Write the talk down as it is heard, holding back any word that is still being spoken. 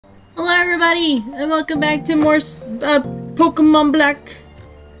Hello everybody, and welcome back to more Pokemon Black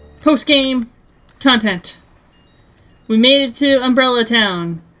post-game content. We made it to Umbrella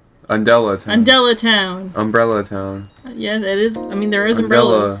Town. Undella Town. Undella Town. Umbrella Town. Yeah, that is. I mean, there is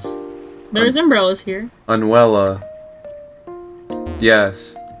umbrellas. There's umbrellas here. Unwella.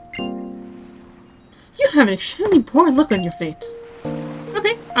 Yes. You have an extremely bored look on your face.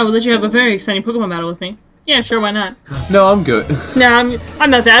 Okay, I will let you have a very exciting Pokemon battle with me. Yeah, sure, why not? No, I'm good. No,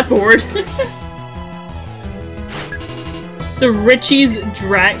 I'm not that bored. The Richie's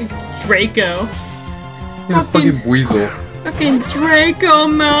Draco. You're a fucking weasel. Fucking Draco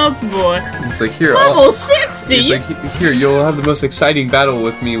mouth boy. It's like, here, level 60! It's like, here, you'll have the most exciting battle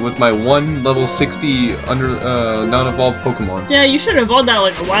with me with my one level 60 non-evolved Pokemon. Yeah, you should have evolved that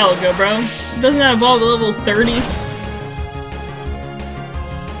like a while ago, bro. Doesn't that evolve to level 30?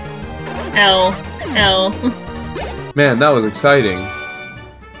 L. Man, that was exciting.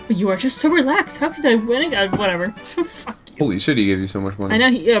 But you are just so relaxed. How could I win? Whatever. Fuck you. Holy shit, he gave you so much money. I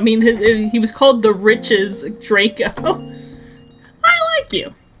know. I mean, he was called the Riches Draco. I like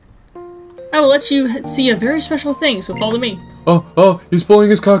you. I will let you see a very special thing. So follow me. Oh, he's pulling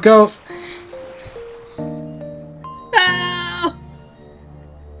his cock out. Ah!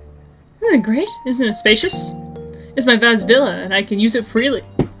 Isn't it great? Isn't it spacious? It's my vast villa, and I can use it freely.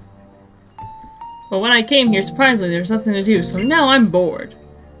 But when I came here, surprisingly, there was nothing to do, so now I'm bored.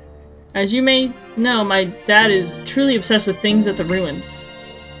 As you may know, my dad is truly obsessed with things at the ruins.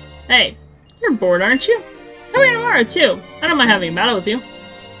 Hey, you're bored, aren't you? Come here tomorrow, too. I don't mind having a battle with you.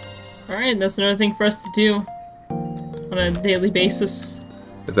 Alright, that's another thing for us to do on a daily basis.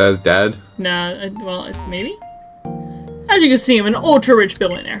 Is that his dad? Nah, well, maybe? As you can see, I'm an ultra-rich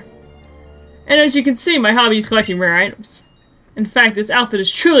billionaire. And as you can see, my hobby is collecting rare items. In fact, this outfit is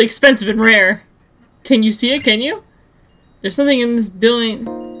truly expensive and rare. Can you see it, can you? There's something in this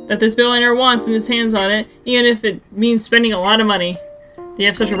that this billionaire wants in his hands on it, even if it means spending a lot of money. Do you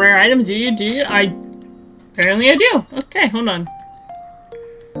have such a rare item? Do you? Apparently I do. Okay, hold on.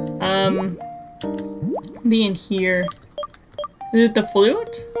 Be in here. Is it the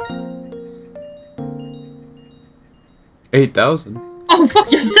flute? 8,000. Oh,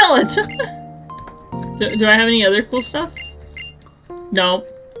 fuck yeah, sell it! do I have any other cool stuff? Nope.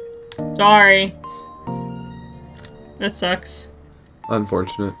 Sorry. That sucks.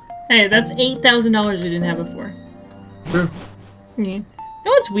 Unfortunate. Hey, that's $8,000 we didn't have before. True. Yeah. You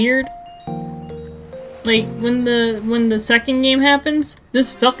know what's weird? Like, when the second game happens,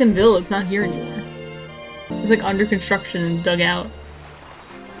 this fucking villa's not here anymore. It's like under construction and dug out.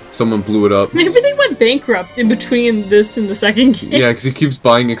 Someone blew it up. Maybe they went bankrupt in between this and the second game. Yeah, because he keeps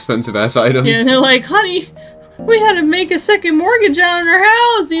buying expensive-ass items. Yeah, and they're like, honey, we had to make a second mortgage out on our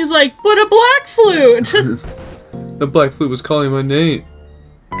house. And he's like, but a black flute. The black flute was calling my name.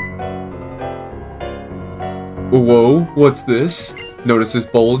 Whoa, what's this? Notice this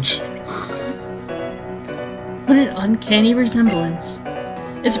bulge? What an uncanny resemblance.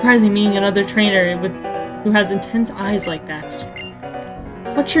 It's surprising meeting another trainer who has intense eyes like that.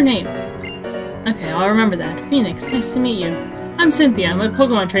 What's your name? Okay, I'll remember that. Phoenix, nice to meet you. I'm Cynthia. I'm a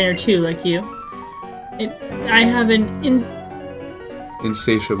Pokemon trainer too, like you. I have an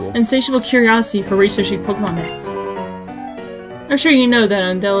insatiable curiosity for researching Pokemon myths. I'm sure you know that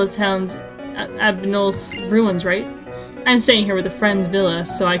Undella Town's Abnol's ruins, right? I'm staying here with a friend's villa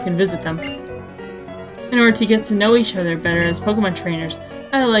so I can visit them. In order to get to know each other better as Pokemon trainers,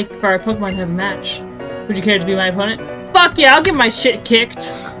 I'd like for our Pokemon to have a match. Would you care to be my opponent? Fuck yeah, I'll get my shit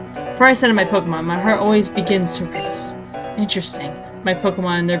kicked! Before I set up my Pokemon, my heart always begins to race. Interesting. My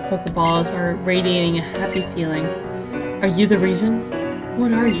Pokemon and their Pokeballs are radiating a happy feeling. Are you the reason?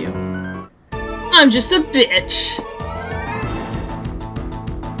 What are you? I'm just a bitch!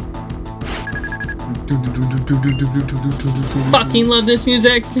 Fucking love this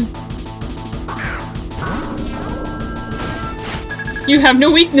music! You have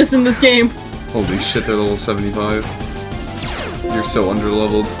no weakness in this game! Holy shit, they're level 75. You're so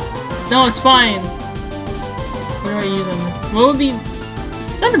underleveled. No, it's fine. What do I use on this? What would be...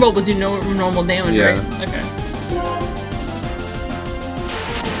 Thunderbolt would do no normal damage, yeah. Right? Okay.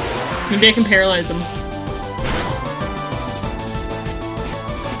 Maybe I can paralyze him.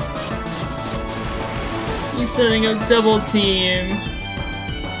 He's setting up double team.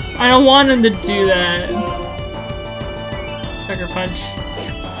 I don't want him to do that. Sucker punch.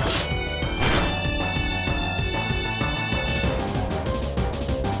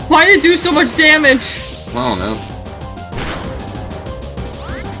 Why did it do so much damage? I don't know.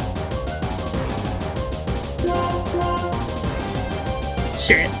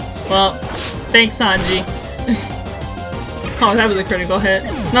 Shit. Well, thanks, Sanji. Oh, that was a critical hit.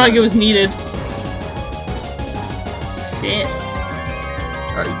 Not like it was needed. Shit.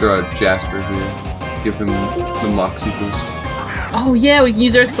 Alright, throw out Jasper here. Give him the Moxie boost. Oh yeah, we can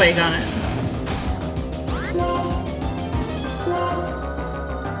use Earthquake on it.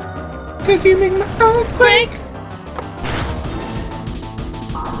 Cause you make my earthquake!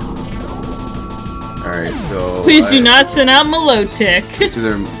 Alright, so... Please do not send out Milotic. It's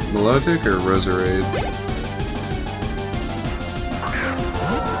either Milotic or Roserade.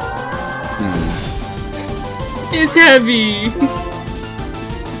 It's heavy.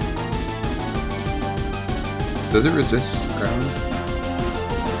 Does it resist ground?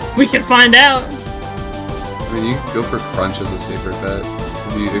 We can find out. I mean, you could go for Crunch as a safer bet. So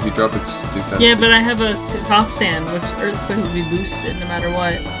if you drop its defense... Yeah, but I have a Top Sand, which Earthquake will be boosted no matter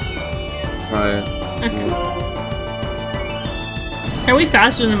what. Right. Okay. Are we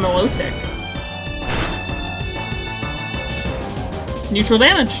faster than Milotic? Neutral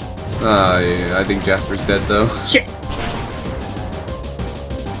damage. Yeah, I think Jasper's dead though. Shit.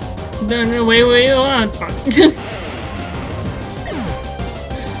 No, wait, hold on. Fuck.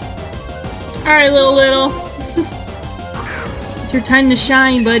 Alright, little. It's your time to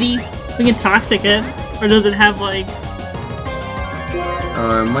shine, buddy. We can Toxic it. Or does it have, like...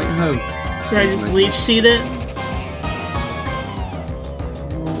 I might have... Should I just Leech Seed it?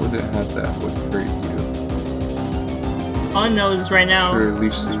 What would it have that would hurt you? All I know is right now... Or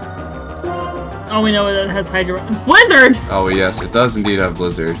Leech Seed. All we know is that it has Hydro... Blizzard! Oh yes, it does indeed have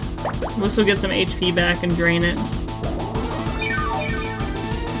Blizzard. This will get some HP back and drain it.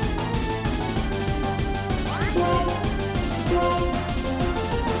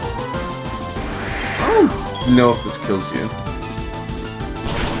 Oh! No, if this kills you.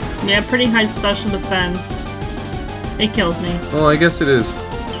 Yeah, pretty high special defense. It kills me. Well, I guess it is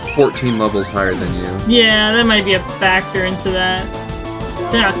 14 levels higher than you. Yeah, that might be a factor into that.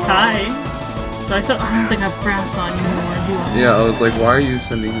 They're not Kai. So I don't think I have Grass on anymore, do I? Yeah, I was like, why are you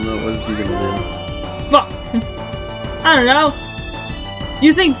sending him out? What is he gonna do? Fuck! I don't know.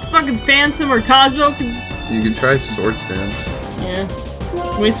 You think fucking Phantom or Cosmo can... You could try Swords Dance. Yeah.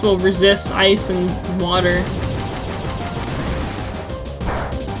 At least we'll resist ice and water.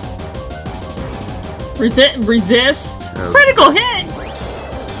 Resist? Oh. Critical hit!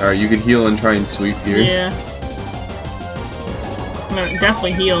 Alright, you could heal and try and sweep here. Yeah. No,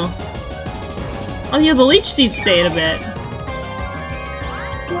 definitely heal. Oh yeah, the Leech Seed stayed a bit.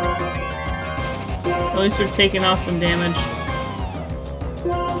 At least we've taken off some damage.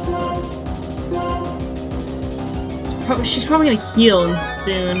 She's probably gonna heal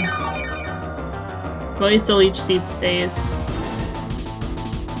soon. But at least the Leech Seed stays.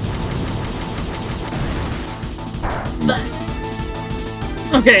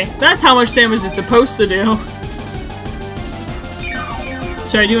 Okay, that's how much damage it's supposed to do.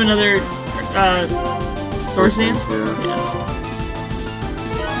 Should I do another Swords Dance? Yeah.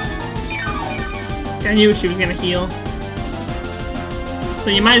 I knew she was gonna heal. So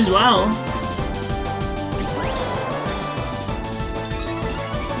you might as well.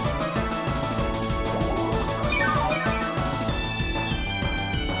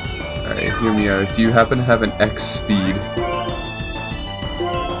 Alright, hear me out. Do you happen to have an X speed?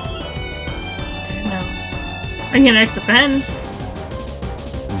 No. I can get X defense.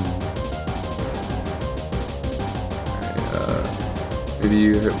 Maybe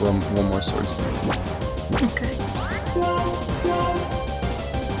you hit one more sword stance. Okay.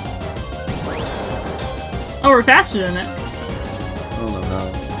 Oh, we're faster than it. I don't know how.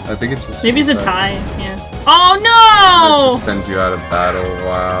 I think it's a Maybe it's a speed tie, tie. yeah. Oh That no! just sends you out of battle,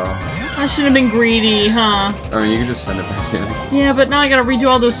 wow. I should have been greedy, huh? I mean, you can just send it back in. Yeah, but now I gotta redo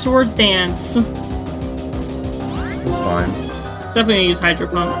all those Swords Dance. It's fine. Definitely gonna use Hydro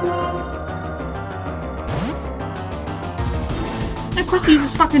Pump. And of course he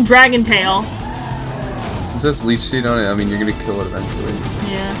uses fucking Dragon Tail. Since that's Leech Seed on it, I mean, you're gonna kill it eventually.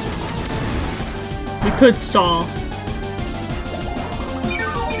 Yeah. We could stall.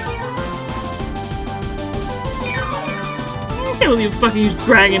 I can't believe you fucking use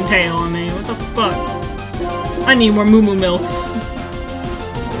Dragon Tail on me. What the fuck? I need more Moo Moo Milks. I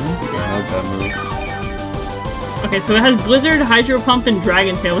don't think I have that move. Okay, so it has Blizzard, Hydro Pump, and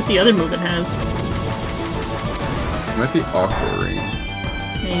Dragon Tail. What's the other move it has? It might be Aqua Ring.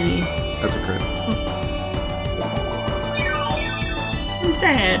 Maybe. That's a crit. I'm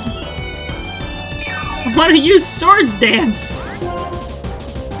sad. I want to use Swords Dance.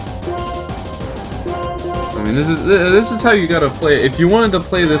 I mean, this is how you gotta play it. If you wanted to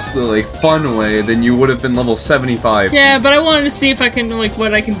play this the like fun way, then you would have been level 75. Yeah, but I wanted to see if I can, like,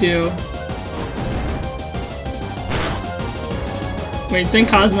 what I can do. Wait, send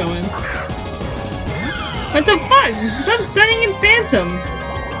Cosmo in. What the fuck? Stop sending in Phantom!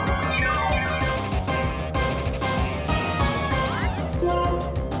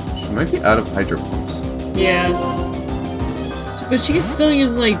 She might be out of Hydro Pumps. Yeah. But she can still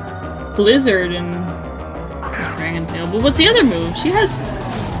use, like, Blizzard and Dragon Tail. But what's the other move? She has...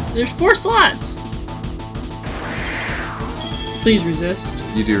 There's 4 slots! Please resist.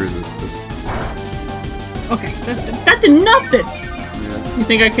 You do resist this. Okay, that did nothing! Yeah. You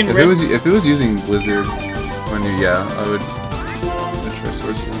think I can resist? If it was using Blizzard on you, yeah, I would try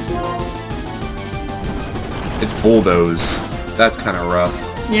Sword Stance. It's Bulldoze. That's kind of rough.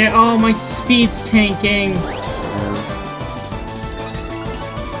 Yeah, oh, my speed's tanking. Yeah.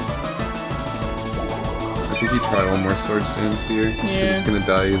 I think you try one more Sword Stance here. Yeah. It's gonna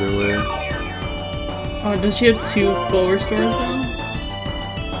die either way. Oh, does she have 2 full restores though?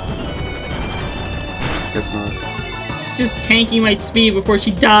 Guess not. She's just tanking my speed before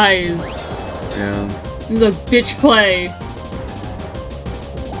she dies. Yeah. This is a bitch play. I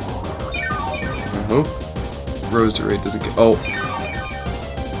hope Roserade doesn't get. Oh.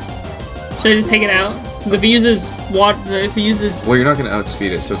 Should I just take it out? If it uses water, if it uses. Well, you're not gonna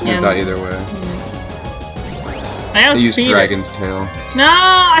outspeed it, so it's gonna die either way. I used Dragon's Tail. No,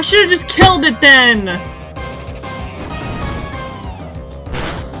 I should have just killed it then.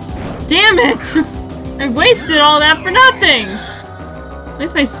 Damn it! I wasted all that for nothing. At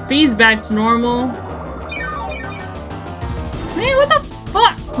least my speed's back to normal. Man, what the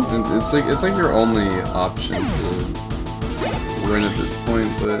fuck? It's like your only option to win at this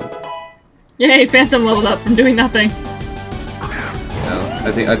point, but. Yay, Phantom leveled up from doing nothing. Yeah,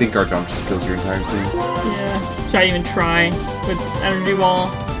 I think Garchomp just kills your entire team. Yeah. Should I even try with Energy Ball?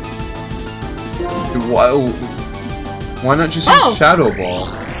 Why not just use Shadow Ball?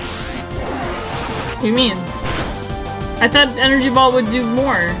 What do you mean? I thought Energy Ball would do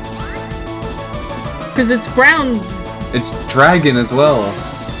more. Because it's ground. It's Dragon as well.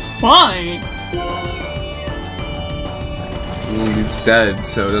 Why? Well, it's dead,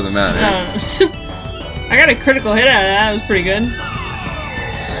 so it doesn't matter. I got a critical hit out of that. It was pretty good.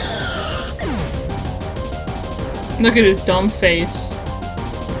 Look at his dumb face.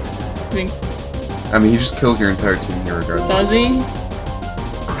 I mean, he just killed your entire team here regardless. Does he?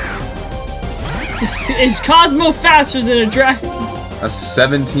 Is Cosmo faster than a dragon? A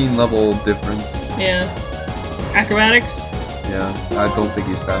 17 level difference. Yeah. Acrobatics? Yeah, I don't think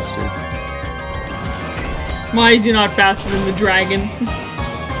he's faster. Why is he not faster than the dragon?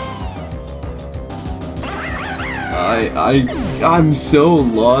 I'm so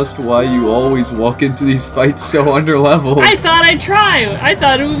lost why you always walk into these fights so underleveled. I thought I'd try. I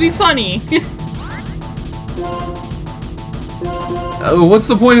thought it would be funny. What's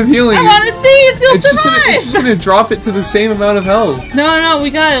the point of healing? I want to see if he'll survive! It's just gonna drop it to the same amount of health. No,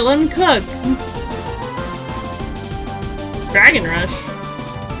 we got it. Let him cook. Dragon Rush.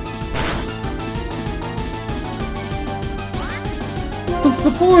 What's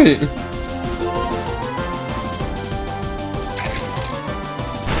the point?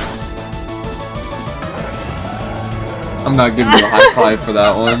 I'm not giving you a high five for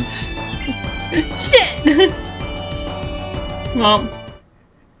that one. Shit! Well,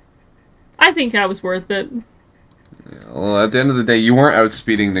 I think that was worth it. Yeah, well, at the end of the day, you weren't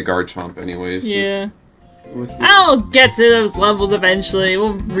outspeeding the Garchomp anyways. So yeah. I'll get to those levels eventually.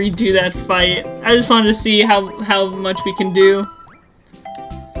 We'll redo that fight. I just wanted to see how much we can do.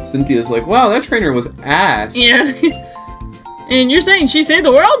 Cynthia's like, wow, that trainer was ass. Yeah. And you're saying she saved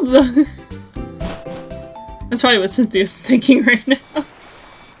the world? That's probably what Cynthia's thinking right now.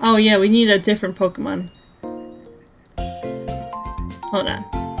 Oh yeah, we need a different Pokemon. Hold on.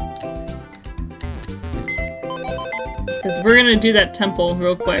 Because we're gonna do that temple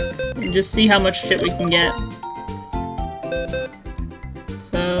real quick. And just see how much shit we can get.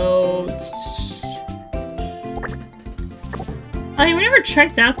 So... Oh, we never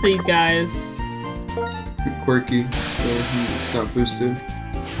checked out these guys. Quirky, so it's not boosted.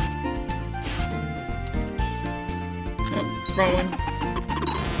 Oh, wrong one.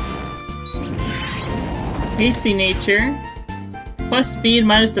 AC nature. Plus speed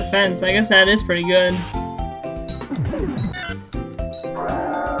minus defense. I guess that is pretty good.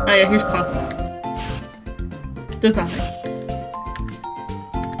 Oh yeah, here's Puff. Does nothing.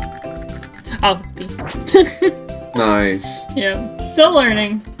 Oh, speed. Nice. Yeah. Still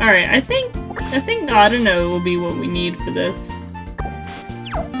learning. Alright, I think I don't know will be what we need for this.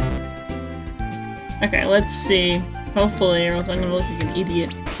 Okay, let's see. Hopefully, or else I'm gonna look like an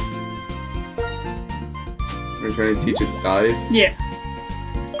idiot. We're trying to teach it dive? Yeah.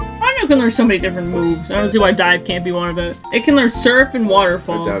 I don't know, can learn so many different moves. I don't see why dive can't be one of it. It can learn surf and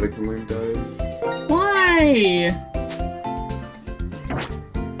waterfall. I doubt it can learn dive. Why?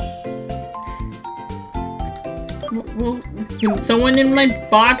 Well, can someone in my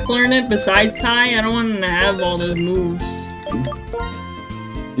box learn it besides Kai? I don't want to have all those moves.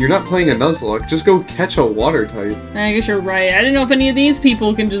 You're not playing a Nuzlocke. Just go catch a water type. I guess you're right. I didn't know if any of these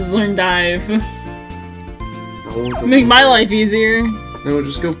people can just learn dive. No, Make my life easier. No,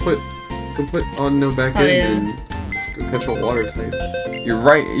 just go put on no back end and go catch a water type. You're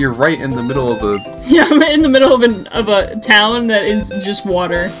right in the middle of a... Yeah, I'm in the middle of a town that is just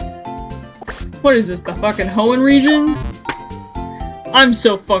water. What is this, the fucking Hoenn region? I'm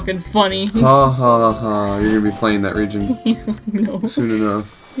so fucking funny. Ha ha ha, you're gonna be playing that region No. soon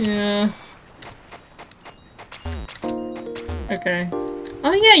enough. Yeah. Okay.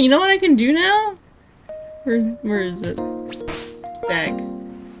 Oh yeah, you know what I can do now? Where is it? Bag.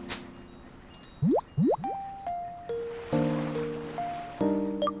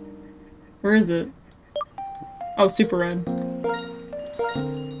 Where is it? Oh, super red.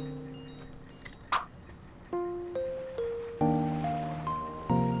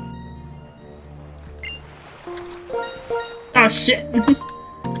 Oh shit!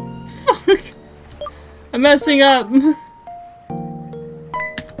 Fuck! I'm messing up! Or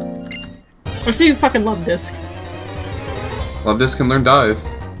maybe fucking Love Disc. Love Disc can learn dive.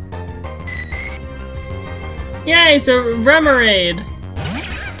 Yay, so Remoraid!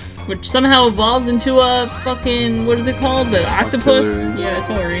 Which somehow evolves into a fucking, what is it called? The octopus? Octillery. Yeah,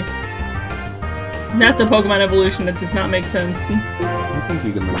 totally. That's a Pokemon evolution that does not make sense. I think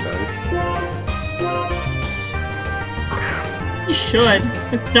you can learn dive. You should.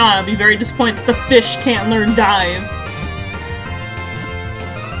 If not, I'll be very disappointed that the fish can't learn dive.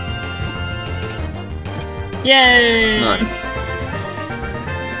 Yay! Nice.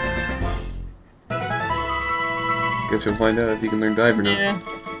 Guess we'll find out if you can learn dive or not. Yeah.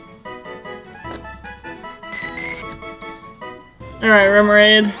 Alright,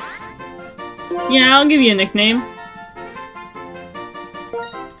 Remoraid. Yeah, I'll give you a nickname.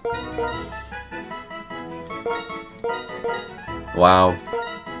 Wow.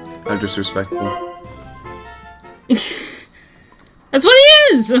 How disrespectful. That's what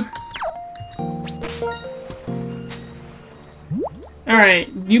he is! Alright,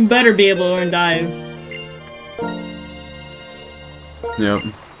 you better be able to learn dive. Yep.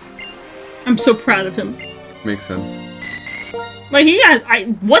 I'm so proud of him. Makes sense. Like, he has-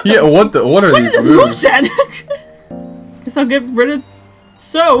 what the- Yeah, what are What these is this moves? moveset? Guess I'll get rid of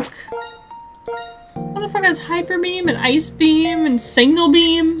Soak. Motherfucker has Hyper Beam and Ice Beam and Signal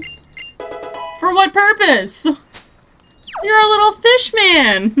Beam. For what purpose? You're a little fish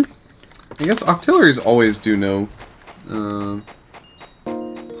man. I guess Octilleries always do know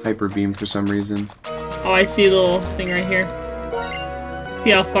Hyper Beam for some reason. Oh, I see the little thing right here.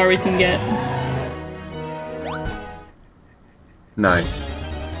 See how far we can get. Nice.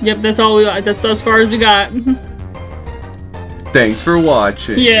 Yep, that's all we got. That's as far as we got. Thanks for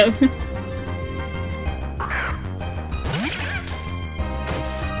watching. Yeah.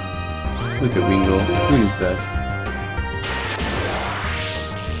 Look at Wingull, doing his best.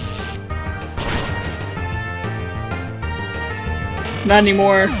 Not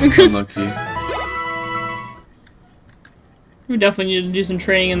anymore. Unlucky. We definitely need to do some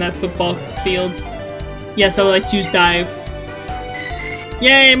training in that football field. Yes, I would like to use dive.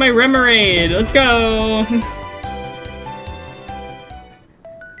 Yay, my Remoraid! Let's go!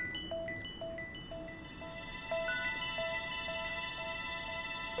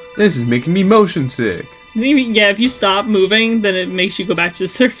 This is making me motion sick. Yeah, if you stop moving, then it makes you go back to the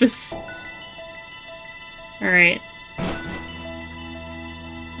surface. Alright.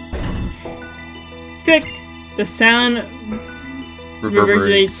 Click! The sound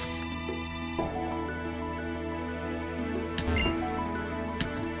reverberates.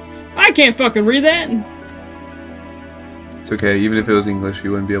 I can't fucking read that! It's okay, even if it was English,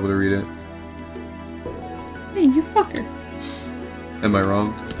 you wouldn't be able to read it. Hey, you fucker. Am I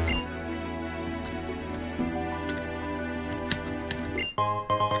wrong?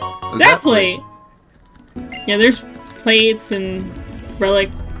 Zap plate! Yeah, there's plates and relic.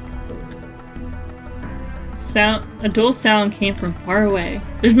 Sound. A dual sound came from far away.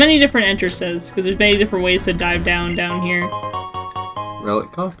 There's many different entrances, because there's many different ways to dive down here.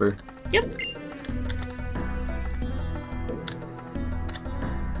 Relic Copper. Yep.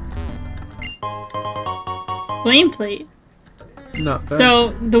 Flame plate. Not bad.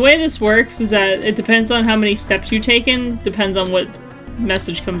 So, the way this works is that it depends on how many steps you take in, depends on what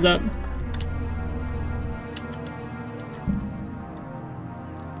message comes up.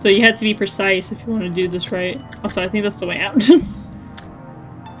 So you had to be precise if you want to do this right. Also, I think that's the way out.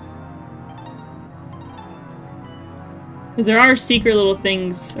 There are secret little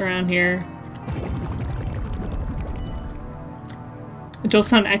things around here. It does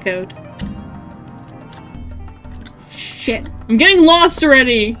sound echoed. Shit. I'm getting lost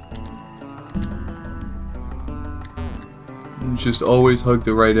already! Just always hug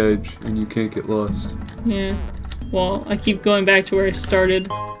the right edge and you can't get lost. Yeah. Well, I keep going back to where I started.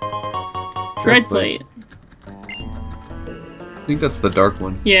 Dread plate. I think that's the dark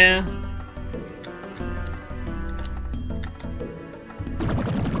one. Yeah.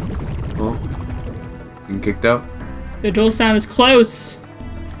 Oh. Getting kicked out? The dual sound is close.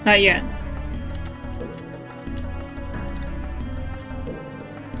 Not yet.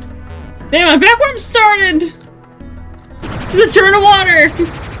 Damn, my back where I'm started! The turn of water!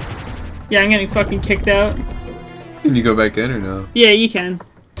 Yeah, I'm getting fucking kicked out. Can you go back in or no? Yeah, you can.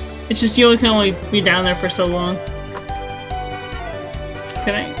 It's just you can only be down there for so long.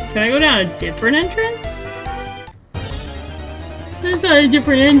 Can I go down a different entrance? That's not a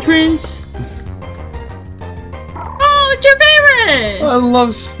different entrance. Oh, it's your favorite! I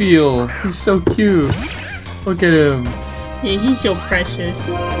love Steel. He's so cute. Look at him. Yeah, he's so precious.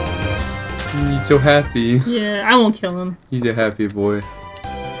 He's so happy. Yeah, I won't kill him. He's a happy boy.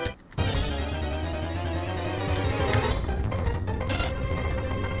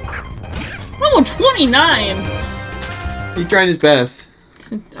 Oh, 29! He's trying his best.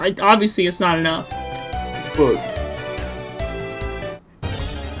 Obviously, it's not enough. But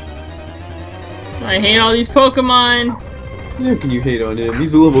I hate all these Pokemon. how can you hate on him?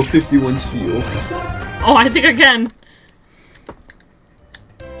 He's a level 51 Steel. Oh, I think I can.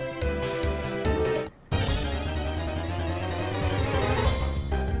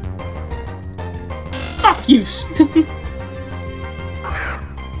 Fuck you, stupid.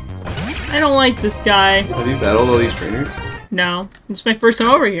 I don't like this guy. Have you battled all these trainers? No, it's my first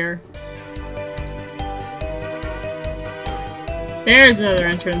time over here. There's another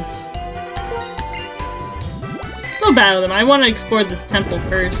entrance. We'll battle them. I want to explore this temple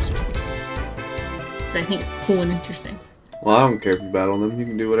first. Because I think it's cool and interesting. Well, I don't care if you battle them. You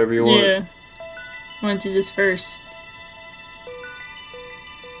can do whatever you want. Yeah. I want to do this first.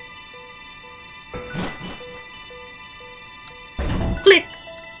 Click!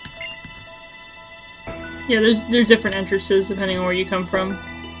 Yeah, there's different entrances depending on where you come from.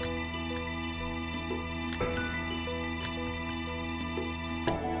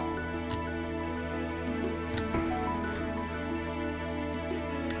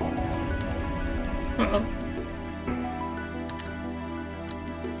 Uh-oh.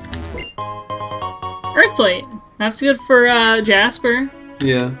 Earthplate! That's good for, Jasper.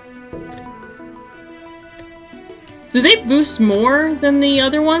 Yeah. Do they boost more than the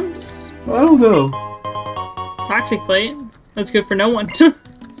other ones? I don't know. Toxic plate. That's good for no one. I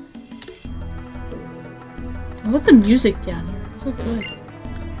love the music down here. It's so good.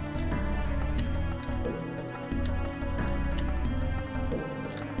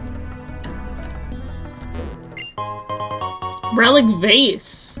 Relic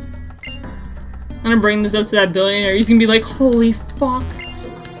vase. I'm gonna bring this up to that billionaire. He's gonna be like, holy fuck.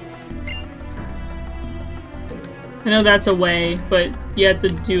 I know that's a way, but you have to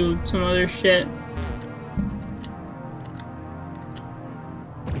do some other shit.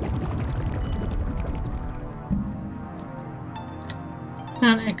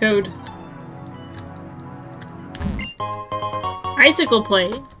 Sound echoed. Icicle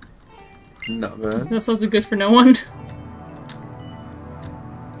plate. Not bad. That's also good for no one.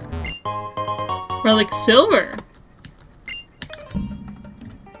 Relic silver.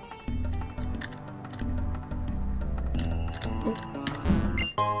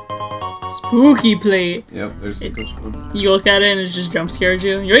 Spooky plate. Yep, there's the ghost one. You look at it and it just jump scares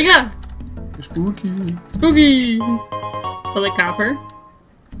you. Eureka! Spooky. Spooky! Relic copper.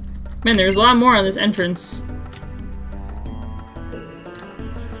 Man, there's a lot more on this entrance.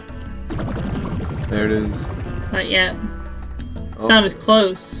 There it is. Not yet. Oh. Sound is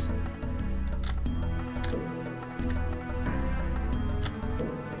close.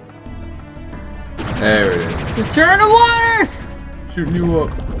 There it is. Return of water! Shooting you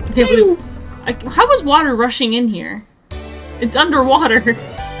up. Okay, how was water rushing in here? It's underwater.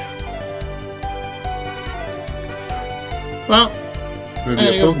 Well,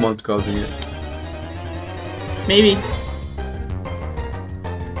 maybe a Pokemon's causing it. Maybe.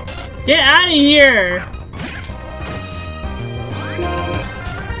 Get out of here!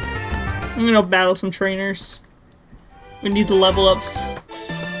 I'm gonna battle some trainers. We need the level ups.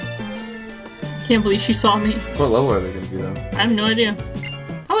 Can't believe she saw me. What level are they gonna be though? I have no idea.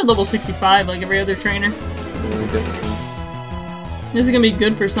 Probably level 65 like every other trainer. Yeah, I guess so. This is gonna be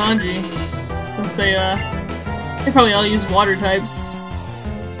good for Sanji. Since they probably all use water types.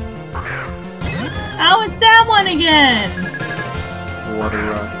 Oh, it's that one again! Water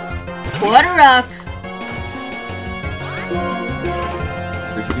rock. Water rock!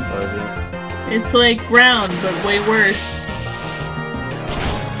 65, yeah. It's like ground, but way worse.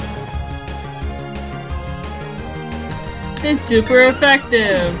 It's super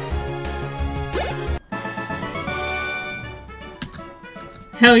effective!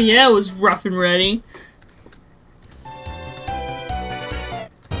 Hell yeah, it was rough and ready.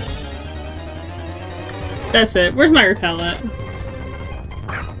 That's it. Where's my repel at?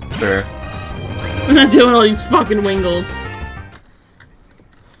 Fair. I'm not doing all these fucking wingles.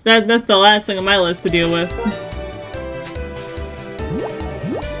 That's the last thing on my list to deal with.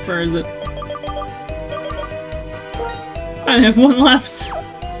 Where is it? I have one left.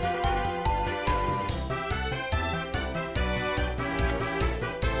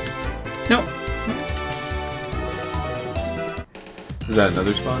 Nope. Is that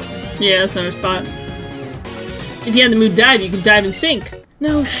another spot? Yeah, that's another spot. If you had the mood dive, you can dive and sink.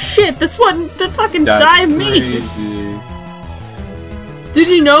 No shit, that's what the fucking dive means! Did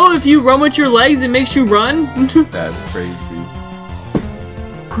you know if you run with your legs, it makes you run? That's crazy.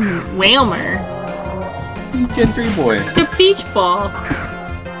 Whalmer. Gen 3 boy. A beach ball.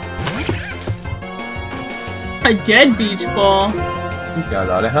 A dead beach ball. He got a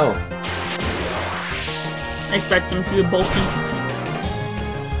lot of health. I expect him to be bulky.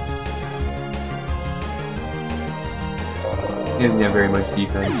 He doesn't have very much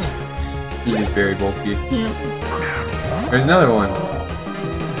defense. He's just very bulky. Yeah. There's another one.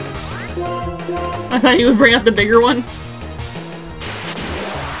 I thought you would bring out the bigger one.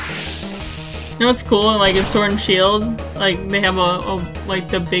 You know what's cool? Like in Sword and Shield, like they have a like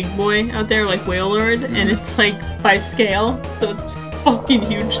the big boy out there, like Whale Lord, and it's like by scale, so it's a fucking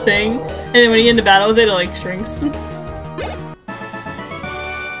huge thing. And then when you get into battle with it, it like shrinks.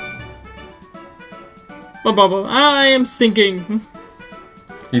 I am sinking.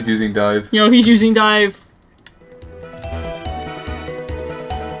 He's using dive. Yo, he's using dive.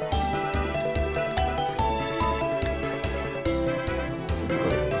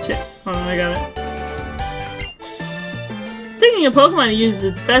 Shit. Oh, I got it. Speaking of Pokemon that uses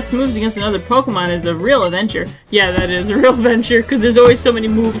its best moves against another Pokemon is a real adventure. Yeah, that is a real adventure, because there's always so many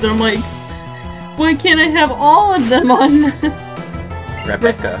moves, and I'm like, why can't I have all of them on?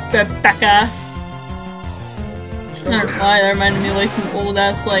 Rebecca. I don't know why, that reminded me of like some old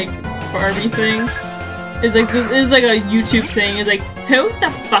ass like Barbie thing. It's like a YouTube thing. It's like, who the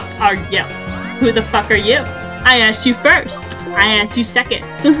fuck are you? Who the fuck are you? I asked you first. I asked you second.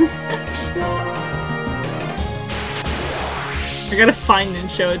 I gotta find and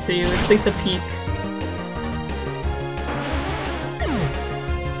show it to you. It's like the peak.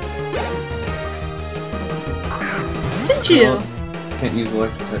 Didn't you? Can't use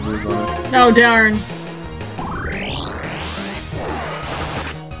electric type moves on it. Oh darn.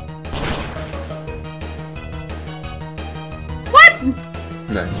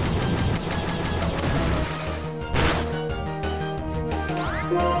 Nice.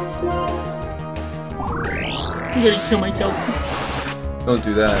 I'm gonna kill myself. Don't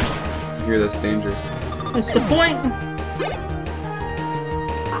do that. I hear that's dangerous. That's the point.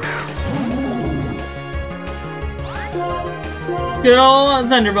 Good old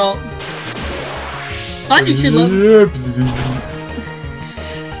Thunderbolt. Thought you should love.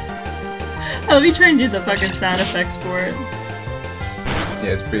 Let me try and do the fucking sound effects for it.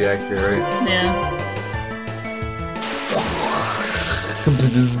 Yeah, it's pretty accurate, right? Yeah.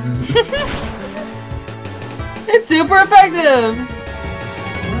 It's super effective!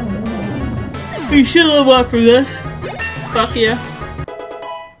 You should have up for this. Fuck yeah.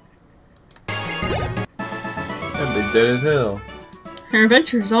 That big dead as hell. Her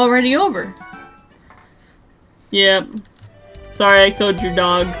adventure is already over. Yep. Sorry I killed your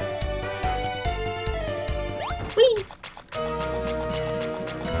dog. Whee!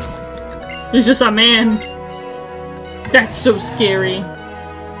 There's just a man. That's so scary.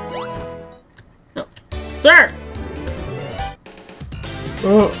 Oh. Sir!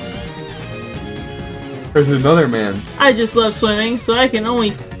 Oh. There's another man. I just love swimming, so I can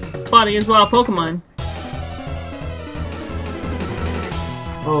only fight against wild Pokemon.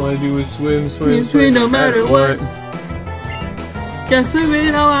 All I do is swim, no matter what. Just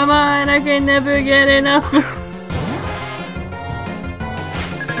swimming on my mind, I can never get enough.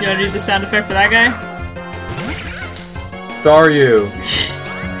 You wanna do the sound effect for that guy? Staryu.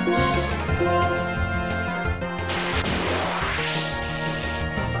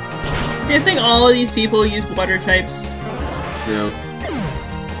 I think all of these people use water types. Yeah.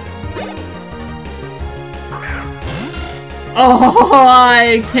 Oh,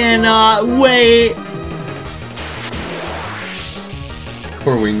 I cannot wait.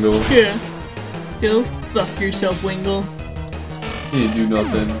 Poor Wingle. Yeah. Go fuck yourself, Wingle. He didn't do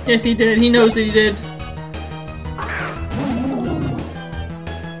nothing. Yes, he did. He knows that he did.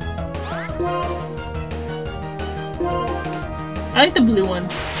 I like the blue one.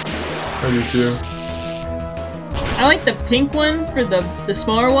 I do too. I like the pink one for the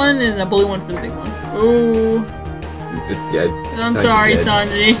smaller one and the blue one for the big one. Ooh. It's dead. I'm sorry,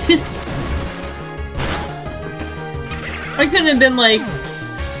 Sanji. I couldn't have been like,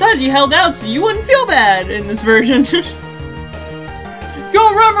 Sanji held out so you wouldn't feel bad in this version.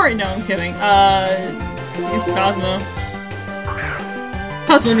 Go rubbery! No, I'm kidding. I guess Cosmo.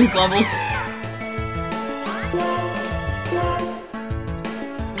 Cosmo needs levels.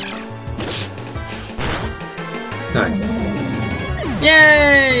 Nice.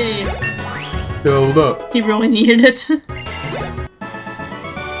 Yay! Build up. He really needed it.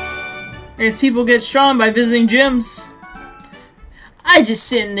 I guess people get strong by visiting gyms. I just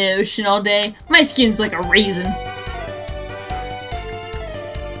sit in the ocean all day. My skin's like a raisin.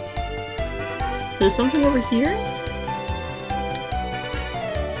 Is there something over here?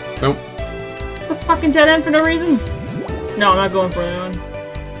 Nope. It's a fucking dead end for no reason. No, I'm not going for that one.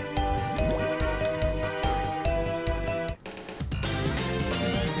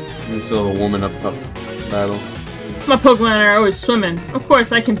 We still have a woman up battle. My Pokemon are always swimming. Of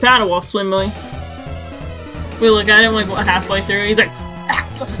course, I can paddle while swimming. We look at him like what, halfway through. He's like,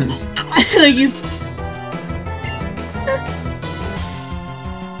 like he's.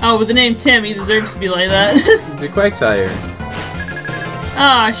 Oh, with the name Tim, he deserves to be like that. The Quagsire.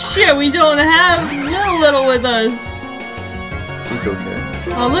 Ah, shit, we don't have Little with us. He's okay.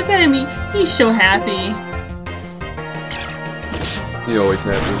 Oh, look at him. He's so happy. He's always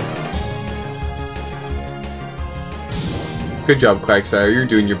happy. Good job, Quagsire. You're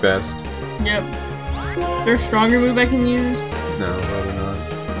doing your best. Yep. Is there a stronger move I can use? No, probably not.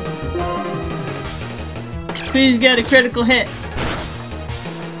 Please get a critical hit.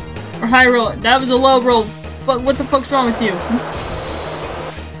 Or high roll. That was a low roll. What the fuck's wrong with you?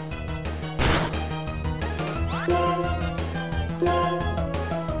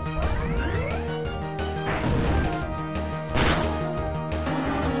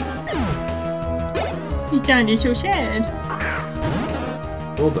 He sounded so sad.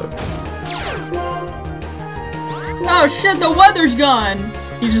 Hold up. Oh shit, the weather's gone!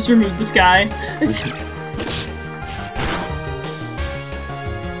 He just removed the sky.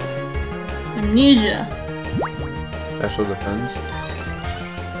 Amnesia. Special defense.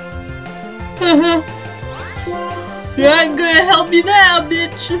 Yeah, I'm gonna help you now,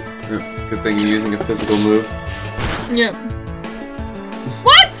 bitch! Yep, it's a good thing you're using a physical move. Yep.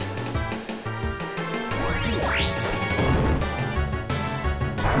 What?!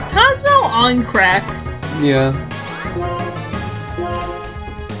 Is Cosmo on crack? Yeah.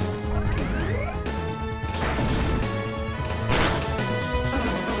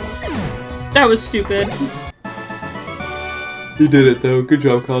 That was stupid. He did it though. Good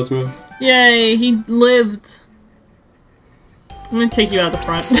job, Cosmo. Yay, he lived. I'm gonna take you out the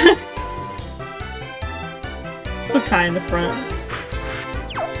front. Put Kai in the front.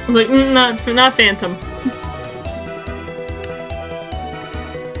 I was like, not Phantom.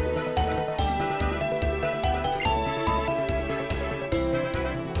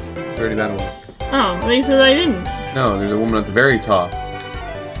 Already that one. Oh, they said I didn't. No, there's a woman at the very top.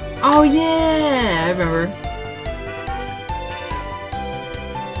 Oh yeah, I remember.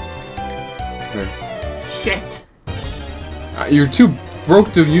 There. Shit. You're too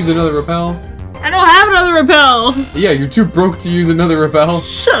broke to use another repel? I don't have another repel! Yeah, you're too broke to use another repel.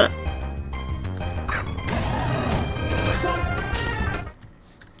 Shut up.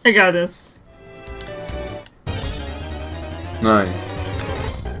 I got this. Nice.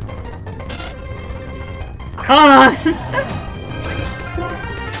 Ah!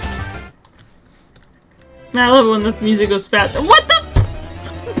 Man, I love it when the music goes fast. What the f-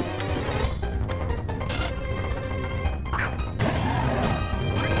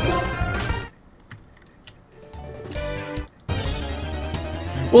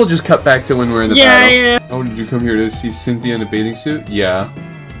 We'll just cut back to when we're in the battle. Yeah. Oh, did you come here to see Cynthia in a bathing suit? Yeah.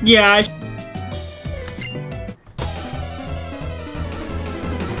 Yeah.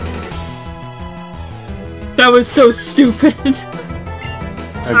 That was so stupid.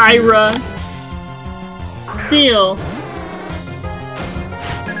 Tyra. Seal.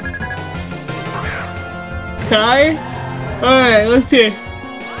 Kai? Alright, let's see.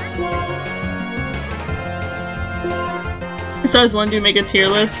 So as one dude make a tier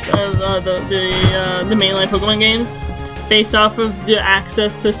list of the mainline Pokemon games based off of the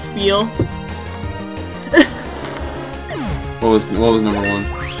access to Spiel. What was number 1?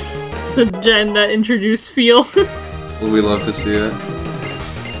 The gen that introduced Spiel. Would we love to see it?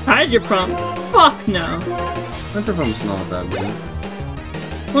 Hydro Pump? Fuck no. Hydro Pump's not that bad.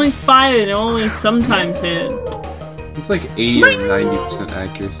 Only 5 and it only sometimes hit. It's like 80 or 90%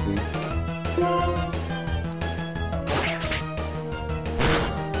 accuracy.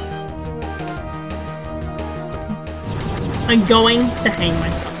 I'm going to hang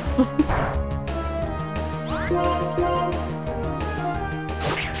myself.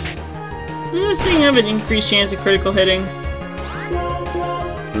 Does this thing have an increased chance of critical hitting?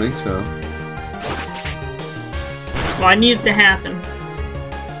 I think so. Well, I need it to happen.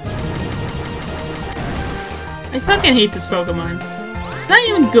 I fucking hate this Pokemon. It's not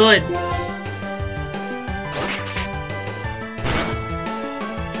even good.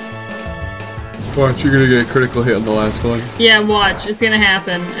 Watch, you're gonna get a critical hit on the last one. Yeah, watch. It's gonna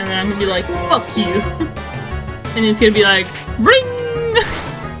happen. And then I'm gonna be like, fuck you. And it's gonna be like, ring!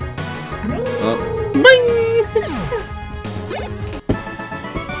 Oh. Ring!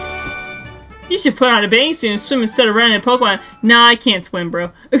 You should put on a bathing suit and swim instead of running a Pokemon. Nah, I can't swim,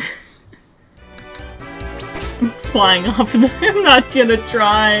 bro. I'm flying off of there. I'm not gonna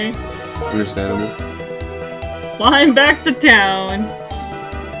try. Understandable. Flying back to town.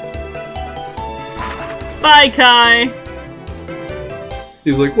 Bye, Kai.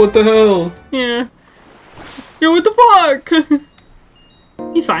 He's like, what the hell? Yeah. Yo, what the fuck?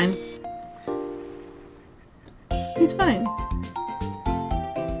 He's fine. He's fine.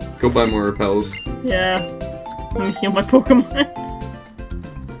 Go buy more repels. Yeah. Let me heal my Pokemon.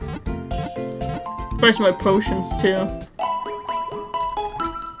 Especially my potions, too.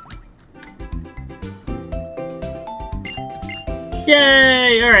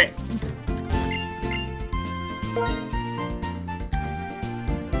 Yay! Alright.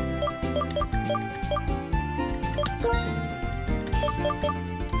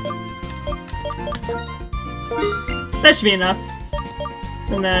 That should be enough.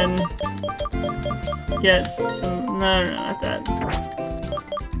 And then let's get some. No, not that.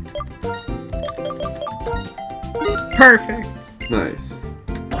 Perfect. Nice.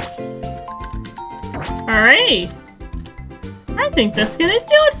 Alright. I think that's gonna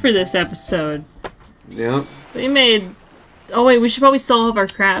do it for this episode. Yeah. We made. Oh wait, we should probably sell all of our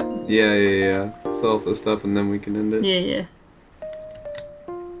crap. Yeah. Sell off the stuff and then we can end it. Yeah.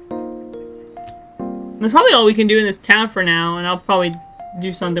 That's probably all we can do in this town for now, and I'll probably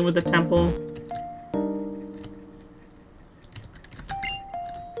do something with the temple.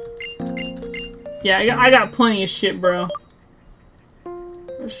 Yeah, I got plenty of shit, bro.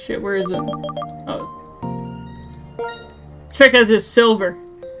 Oh shit, where is it? Oh. Check out this silver.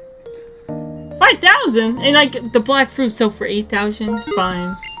 5,000? And I get the black fruit sold for 8,000?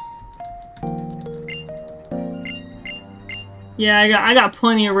 Fine. Yeah, I got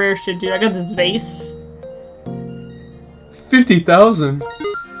plenty of rare shit, dude. I got this vase. 50,000?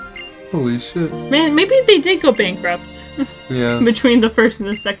 Holy shit. Man, maybe they did go bankrupt. Yeah. Between the first and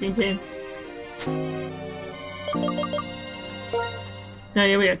the second game. No,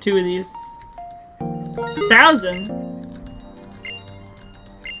 yeah, we got 2 of these. 1,000?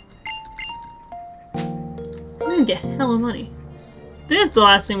 I'm gonna get hella money. I think that's the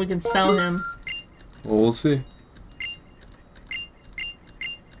last thing we can sell him. Well, we'll see.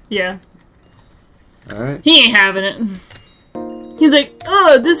 Yeah. Alright. He ain't having it. He's like,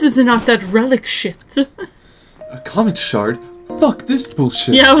 ugh, this is not that relic shit. A comic shard? Fuck this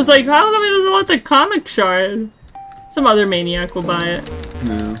bullshit. Yeah, I was like, how come he doesn't want the comic shard? Some other maniac will buy it.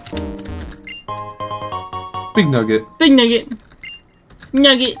 Yeah. Big nugget. Big nugget.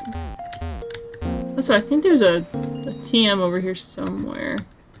 Nugget. Also, I think there's a TM over here somewhere.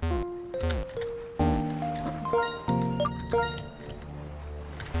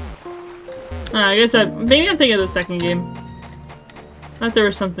 I guess maybe I'm thinking of the second game. I thought there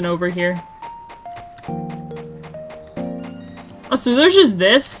was something over here. Oh, so there's just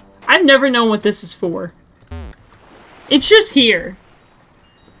this? I've never known what this is for. It's just here.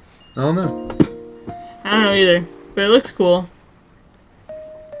 I don't know. I don't know either, but it looks cool.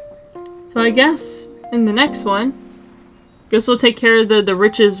 So I guess in the next one, guess we'll take care of the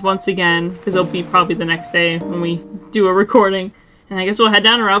riches once again, because it'll be probably the next day when we do a recording. And I guess we'll head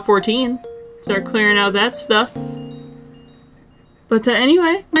down to Route 14, start clearing out that stuff. But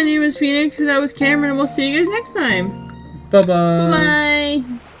anyway, my name is Phoenix, and that was Cameron, and we'll see you guys next time. Bye-bye. Bye-bye.